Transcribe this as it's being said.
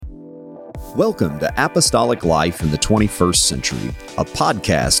Welcome to Apostolic Life in the 21st Century, a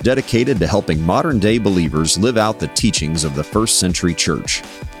podcast dedicated to helping modern-day believers live out the teachings of the first century church.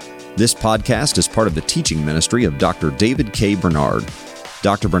 This podcast is part of the teaching ministry of Dr. David K. Bernard.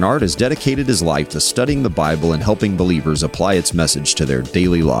 Dr. Bernard has dedicated his life to studying the Bible and helping believers apply its message to their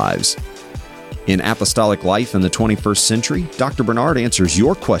daily lives. In Apostolic Life in the 21st Century, Dr. Bernard answers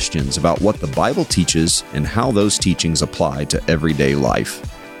your questions about what the Bible teaches and how those teachings apply to everyday life.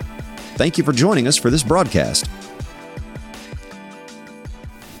 Thank you for joining us for this broadcast.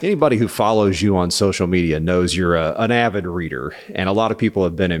 Anybody who follows you on social media knows you're an avid reader, and a lot of people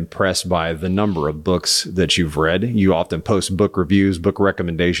have been impressed by the number of books that you've read. You often post book reviews, book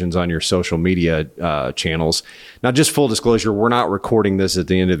recommendations on your social media channels. Now, just full disclosure, we're not recording this at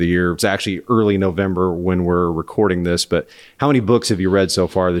the end of the year. It's actually early November when we're recording this, but how many books have you read so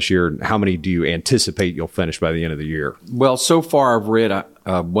far this year? How many do you anticipate you'll finish by the end of the year? Well, so far I've read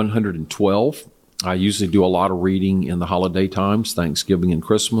 112. I usually do a lot of reading in the holiday times, Thanksgiving and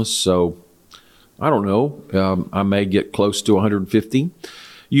Christmas. So I don't know. I may get close to 150.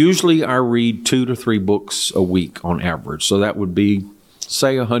 Usually I read 2 to 3 books a week on average. So that would be,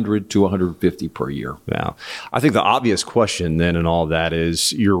 say, 100 to 150 per year. Yeah. I think the obvious question then in all of that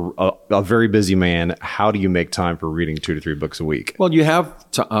is you're a very busy man. How do you make time for reading 2 to 3 books a week? Well, you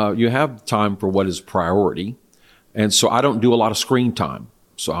have time for what is priority. And so I don't do a lot of screen time.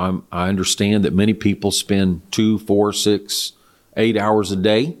 So I understand that many people spend 2, 4, 6, 8 hours a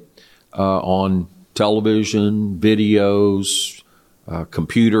day on television, videos,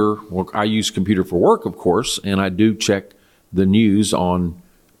 computer. Well, I use computer for work, of course, and I do check the news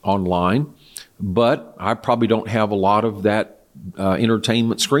online. But I probably don't have a lot of that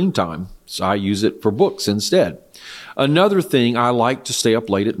entertainment screen time, so I use it for books instead. Another thing, I like to stay up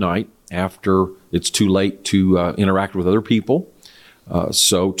late at night after it's too late to interact with other people.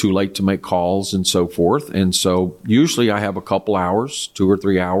 So too late to make calls and so forth. And so usually I have a couple hours, 2 or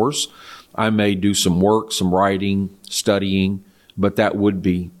 3 hours. I may do some work, some writing, studying, but that would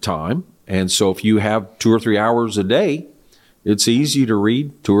be time. And so if you have 2 or 3 hours a day, it's easy to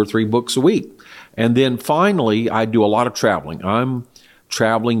read 2 or 3 books a week. And then finally, I do a lot of traveling. I'm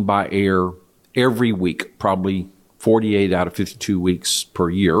traveling by air every week, probably 48 out of 52 weeks per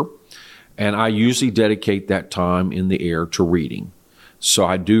year. And I usually dedicate that time in the air to reading. So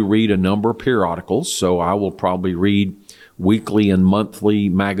I do read a number of periodicals. So I will probably read weekly and monthly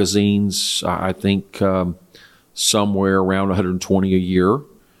magazines, I think somewhere around 120 a year.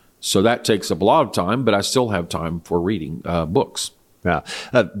 So that takes up a lot of time, but I still have time for reading books. Yeah.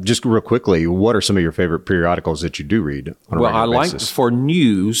 Just real quickly, what are some of your favorite periodicals that you do read on a regular basis? Like for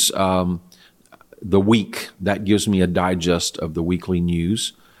news, The Week. That gives me a digest of the weekly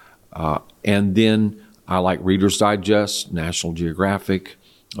news. And then I like Reader's Digest, National Geographic.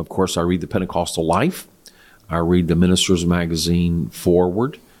 Of course, I read the Pentecostal Life. I read the Minister's Magazine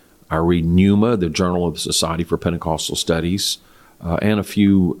Forward. I read Pneuma, the Journal of the Society for Pentecostal Studies, and a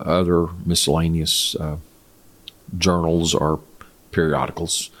few other miscellaneous journals or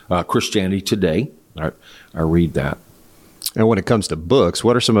periodicals. Christianity Today, I read that. And when it comes to books,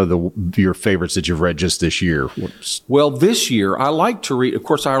 what are some of your favorites that you've read just this year? Well, this year, I like to read, of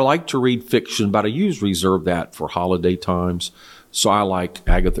course, I like to read fiction, but I usually reserve that for holiday times. So I like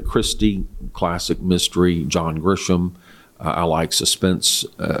Agatha Christie, classic mystery, John Grisham. I like suspense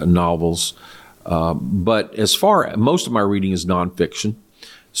novels. But most of my reading is nonfiction.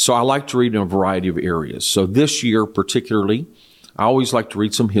 So I like to read in a variety of areas. So this year particularly, I always like to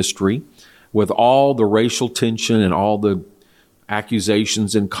read some history. With all the racial tension and all the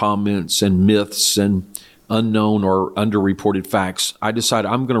accusations and comments and myths and unknown or underreported facts, I decided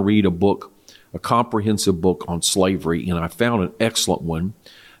I'm going to read a comprehensive book on slavery, and I found an excellent one,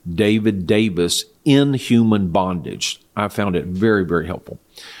 David Davis, Inhuman Bondage. I found it very, very helpful.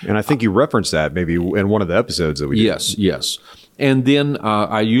 And I think you referenced that maybe in one of the episodes that we did. Yes. And then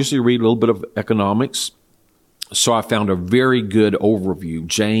I usually read a little bit of economics. So I found a very good overview,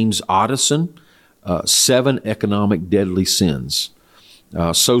 James Otteson, 7 Economic Deadly Sins.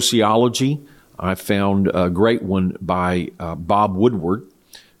 Sociology, I found a great one by Bob Woodson,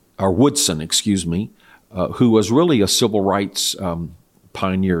 who was really a civil rights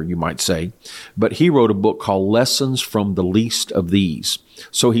pioneer, you might say. But he wrote a book called Lessons from the Least of These.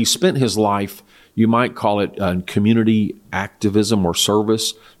 So he spent his life, you might call it community activism or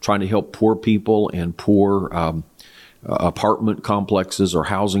service, trying to help poor people and poor apartment complexes or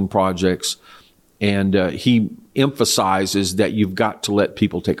housing projects. And he emphasizes that you've got to let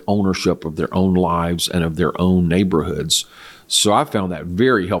people take ownership of their own lives and of their own neighborhoods. So I found that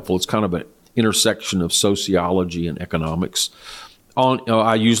very helpful. It's kind of an intersection of sociology and economics.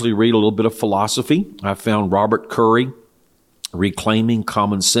 I usually read a little bit of philosophy. I found Robert Curry, Reclaiming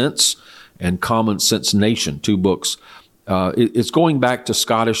Common Sense, and Common Sense Nation, 2 books. It's going back to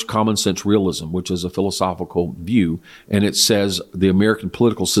Scottish common sense realism, which is a philosophical view, and it says the American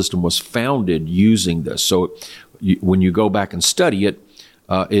political system was founded using this. So when you go back and study it,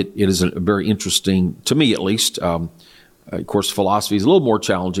 it is a very interesting, to me at least. Of course, philosophy is a little more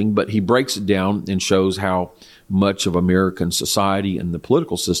challenging, but he breaks it down and shows how much of American society and the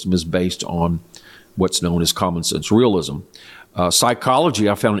political system is based on what's known as common sense realism. Psychology,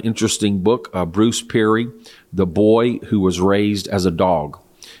 I found an interesting book, Bruce Perry, The Boy Who Was Raised as a Dog.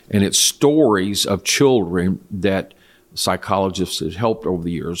 And it's stories of children that psychologists have helped over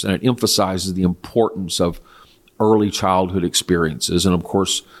the years. And it emphasizes the importance of early childhood experiences and, of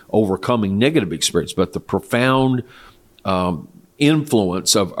course, overcoming negative experience, but the profound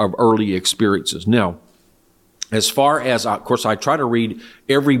influence of early experiences. Now, as far as, of course, I try to read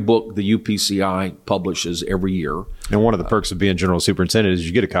every book the UPCI publishes every year. And one of the perks of being general superintendent is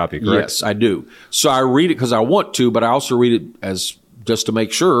you get a copy, correct? Yes, I do. So I read it because I want to, but I also read it as just to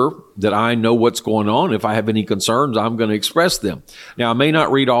make sure that I know what's going on. If I have any concerns, I'm going to express them. Now, I may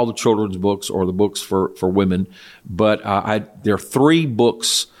not read all the children's books or the books for women, but there are 3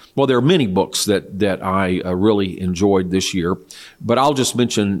 books. Well, there are many books that I really enjoyed this year, but I'll just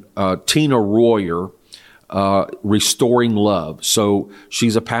mention Tina Royer, Restoring Love. So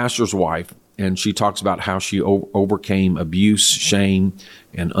she's a pastor's wife, and she talks about how she overcame abuse, shame,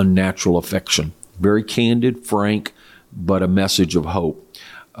 and unnatural affection. Very candid, frank, but a message of hope.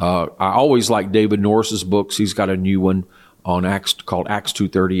 I always like David Norris's books. He's got a new one on Acts called Acts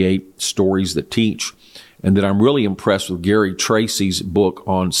 2:38, Stories That Teach. And then I'm really impressed with Gary Tracy's book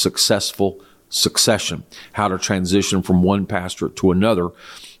on successful succession, how to transition from one pastorate to another.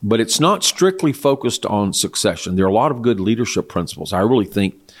 But it's not strictly focused on succession. There are a lot of good leadership principles. I really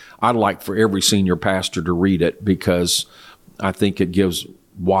think I'd like for every senior pastor to read it because I think it gives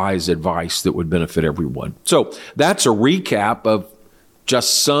wise advice that would benefit everyone. So that's a recap of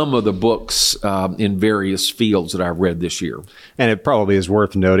just some of the books in various fields that I've read this year. And it probably is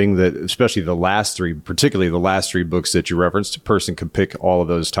worth noting that especially the last 3, particularly the last 3 books that you referenced, a person could pick all of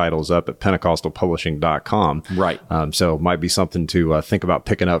those titles up at pentecostalpublishing.com. Right. So it might be something to think about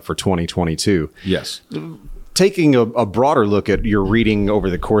picking up for 2022. Yes. Taking a broader look at your reading over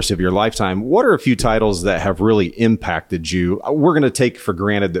the course of your lifetime, what are a few titles that have really impacted you? We're going to take for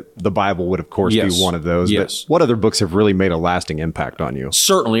granted that the Bible would, of course, be one of those. Yes. But what other books have really made a lasting impact on you?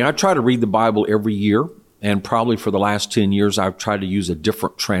 Certainly. I try to read the Bible every year, and probably for the last 10 years, I've tried to use a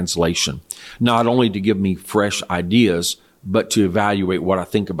different translation, not only to give me fresh ideas, but to evaluate what I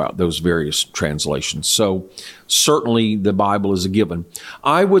think about those various translations. So certainly the Bible is a given.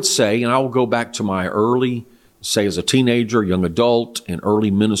 I would say, and I will go back to my early, say as a teenager, young adult, and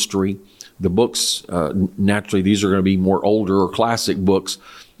early ministry, the books, naturally, these are going to be more older or classic books,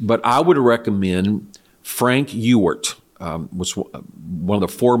 but I would recommend Frank Ewart, was one of the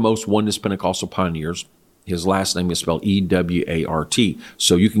foremost Oneness Pentecostal pioneers. His last name is spelled Ewart.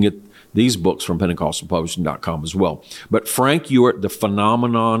 So you can get these books from pentecostalpublishing.com as well. But Frank Ewart, The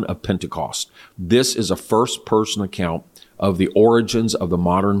Phenomenon of Pentecost. This is a first-person account of the origins of the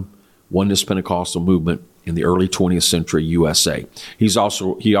modern Oneness Pentecostal movement in the early 20th century USA. He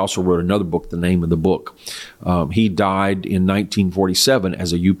also wrote another book, the name of the book. He died in 1947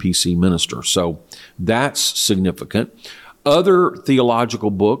 as a UPC minister. So that's significant. Other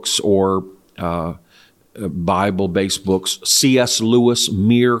theological books or Bible-based books, C.S. Lewis,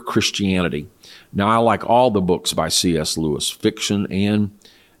 Mere Christianity. Now, I like all the books by C.S. Lewis, fiction and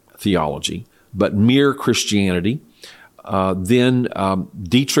theology, but Mere Christianity. Then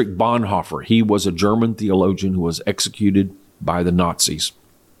Dietrich Bonhoeffer. He was a German theologian who was executed by the Nazis.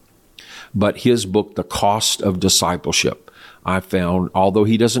 But his book, The Cost of Discipleship, I found, although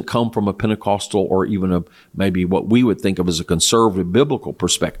he doesn't come from a Pentecostal or even maybe what we would think of as a conservative biblical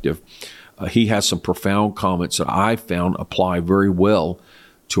perspective, he has some profound comments that I found apply very well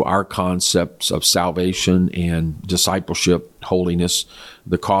to our concepts of salvation and discipleship, holiness,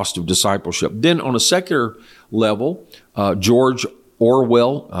 the cost of discipleship. Then on a secular level, George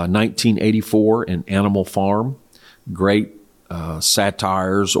Orwell, 1984 and Animal Farm, great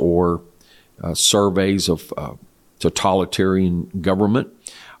satires or surveys of totalitarian government.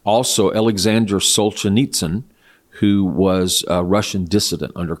 Also, Alexander Solzhenitsyn, who was a Russian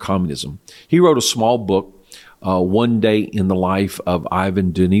dissident under communism. He wrote a small book, One Day in the Life of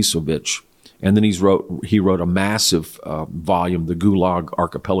Ivan Denisovich, and then he wrote a massive volume, The Gulag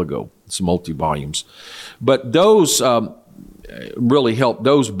Archipelago. It's multi-volumes. But those really helped.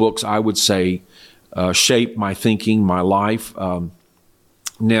 Those books, I would say, shape my thinking, my life.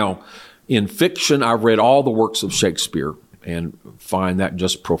 Now, in fiction, I've read all the works of Shakespeare and find that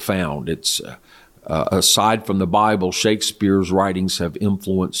just profound. It's aside from the Bible, Shakespeare's writings have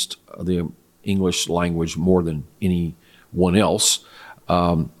influenced the English language more than anyone else.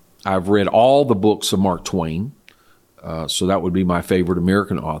 I've read all the books of Mark Twain, so that would be my favorite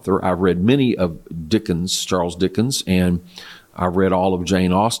American author. I've read many of Dickens, Charles Dickens, and I've read all of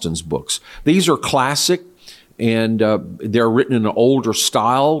Jane Austen's books. These are classic, and they're written in an older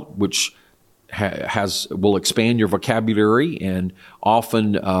style, which will expand your vocabulary and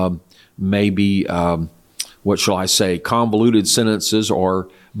often maybe what shall I say, convoluted sentences,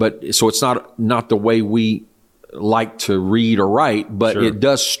 but so it's not the way we like to read or write, but Sure. It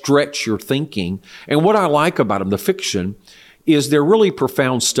does stretch your thinking. And what I like about them, the fiction, is they're really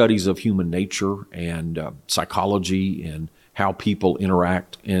profound studies of human nature and psychology and how people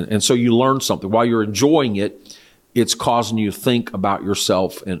interact. And so you learn something. While you're enjoying it, it's causing you to think about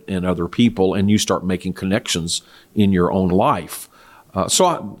yourself and other people, and you start making connections in your own life.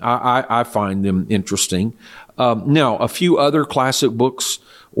 So I find them interesting. Now, a few other classic books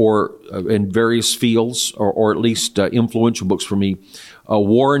or in various fields, or at least influential books for me.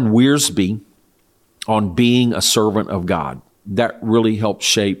 Warren Wiersbe on Being a Servant of God. That really helped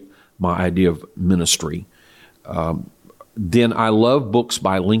shape my idea of ministry. Then I love books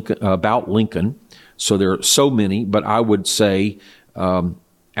by Lincoln, about Lincoln. So there are so many, but I would say Alan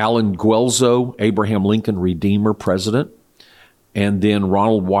Guelzo, Abraham Lincoln, Redeemer, President, and then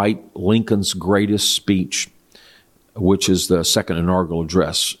Ronald White, Lincoln's Greatest Speech, which is the second inaugural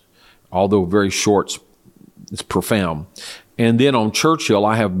address. Although very short, it's profound. And then on Churchill,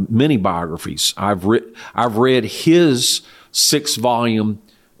 I have many biographies. I've read his 6-volume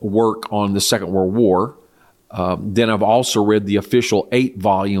work on the Second World War. Then I've also read the official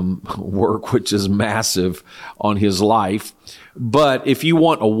 8-volume work, which is massive, on his life. But if you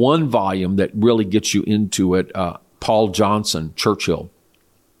want a 1-volume that really gets you into it, Paul Johnson, Churchill.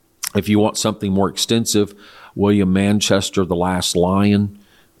 If you want something more extensive, William Manchester, The Last Lion.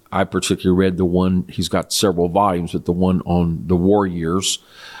 I particularly read the one, he's got several volumes, but the one on the war years.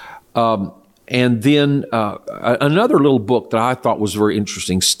 And then another little book that I thought was very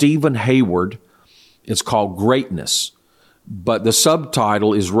interesting, Stephen Hayward. It's called Greatness, but the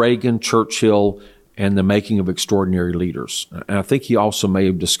subtitle is Reagan, Churchill, and the Making of Extraordinary Leaders. And I think he also may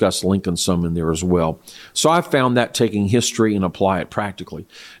have discussed Lincoln some in there as well. So I found that taking history and apply it practically.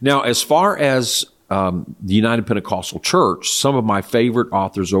 Now, as far as the United Pentecostal Church, some of my favorite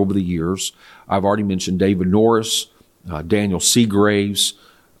authors over the years, I've already mentioned David Norris, Daniel Seagraves,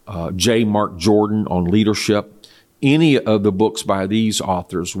 J. Mark Jordan on leadership. Any of the books by these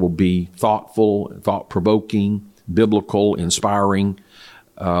authors will be thoughtful, thought-provoking, biblical, inspiring.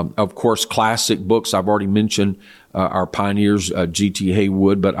 Of course, classic books, I've already mentioned our pioneers, G.T.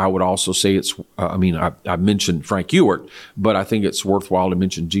 Haywood, but I would also say I've mentioned Frank Ewart, but I think it's worthwhile to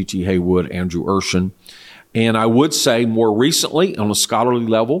mention G.T. Haywood, Andrew Urshan. And I would say more recently, on a scholarly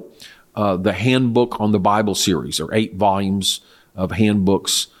level, the Handbook on the Bible series, or 8 volumes of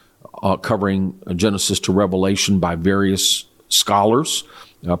handbooks covering Genesis to Revelation by various scholars,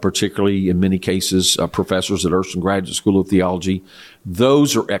 particularly in many cases professors at Urshan Graduate School of Theology.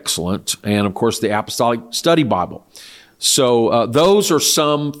 Those are excellent. And of course, the Apostolic Study Bible. So those are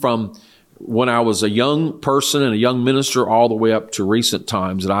some from when I was a young person and a young minister all the way up to recent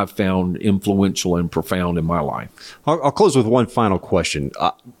times that I've found influential and profound in my life. I'll close with one final question.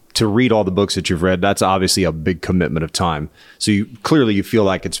 To read all the books that you've read, that's obviously a big commitment of time. So you feel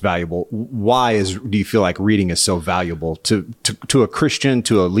like it's valuable. Why do you feel like reading is so valuable to a Christian,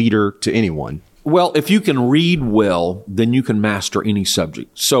 to a leader, to anyone? Well, if you can read well, then you can master any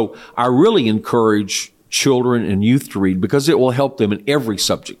subject. So I really encourage children and youth to read because it will help them in every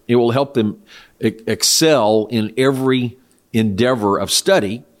subject. It will help them excel in every endeavor of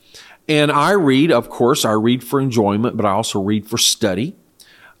study. And I read for enjoyment, but I also read for study.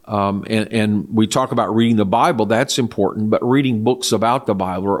 And we talk about reading the Bible, that's important, but reading books about the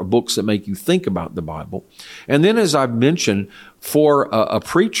Bible or books that make you think about the Bible. And then, as I've mentioned, for a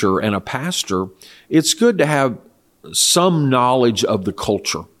preacher and a pastor, it's good to have some knowledge of the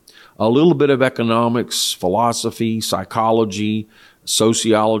culture, a little bit of economics, philosophy, psychology,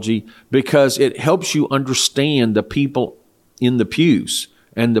 sociology, because it helps you understand the people in the pews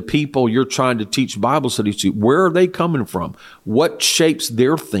and the people you're trying to teach Bible studies to. Where are they coming from? What shapes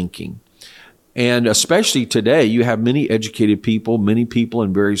their thinking? And especially today, you have many educated people, many people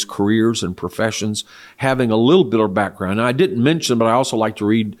in various careers and professions having a little bit of background. And I didn't mention, but I also like to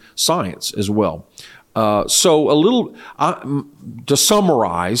read science as well. To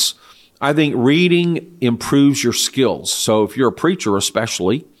summarize, I think reading improves your skills. So if you're a preacher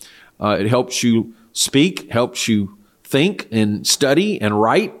especially, it helps you speak, helps you think and study and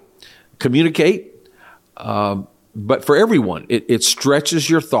write, communicate. But for everyone, it stretches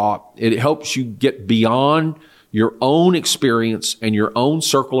your thought. It helps you get beyond your own experience and your own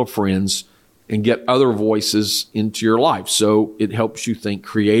circle of friends and get other voices into your life. So it helps you think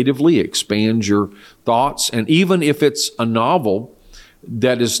creatively, expands your thoughts. And even if it's a novel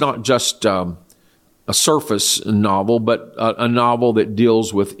that is not just a surface novel, but a novel that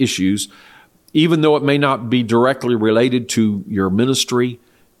deals with issues, even though it may not be directly related to your ministry,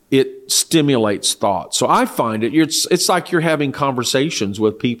 it stimulates thought. So I find it's like you're having conversations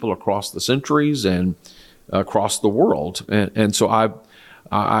with people across the centuries and across the world. And so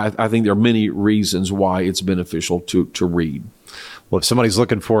I think there are many reasons why it's beneficial to read. Well, if somebody's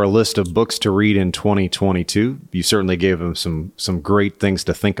looking for a list of books to read in 2022, you certainly gave them some great things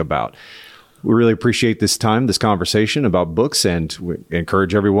to think about. We really appreciate this conversation about books, and we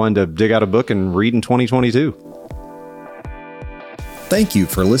encourage everyone to dig out a book and read in 2022. Thank you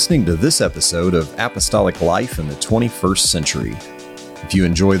for listening to this episode of Apostolic Life in the 21st Century. If you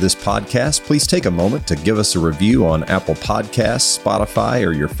enjoy this podcast, please take a moment to give us a review on Apple Podcasts, Spotify,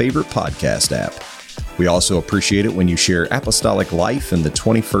 or your favorite podcast app. We also appreciate it when you share Apostolic Life in the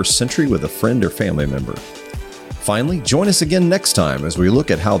 21st Century with a friend or family member. Finally, join us again next time as we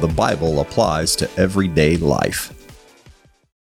look at how the Bible applies to everyday life.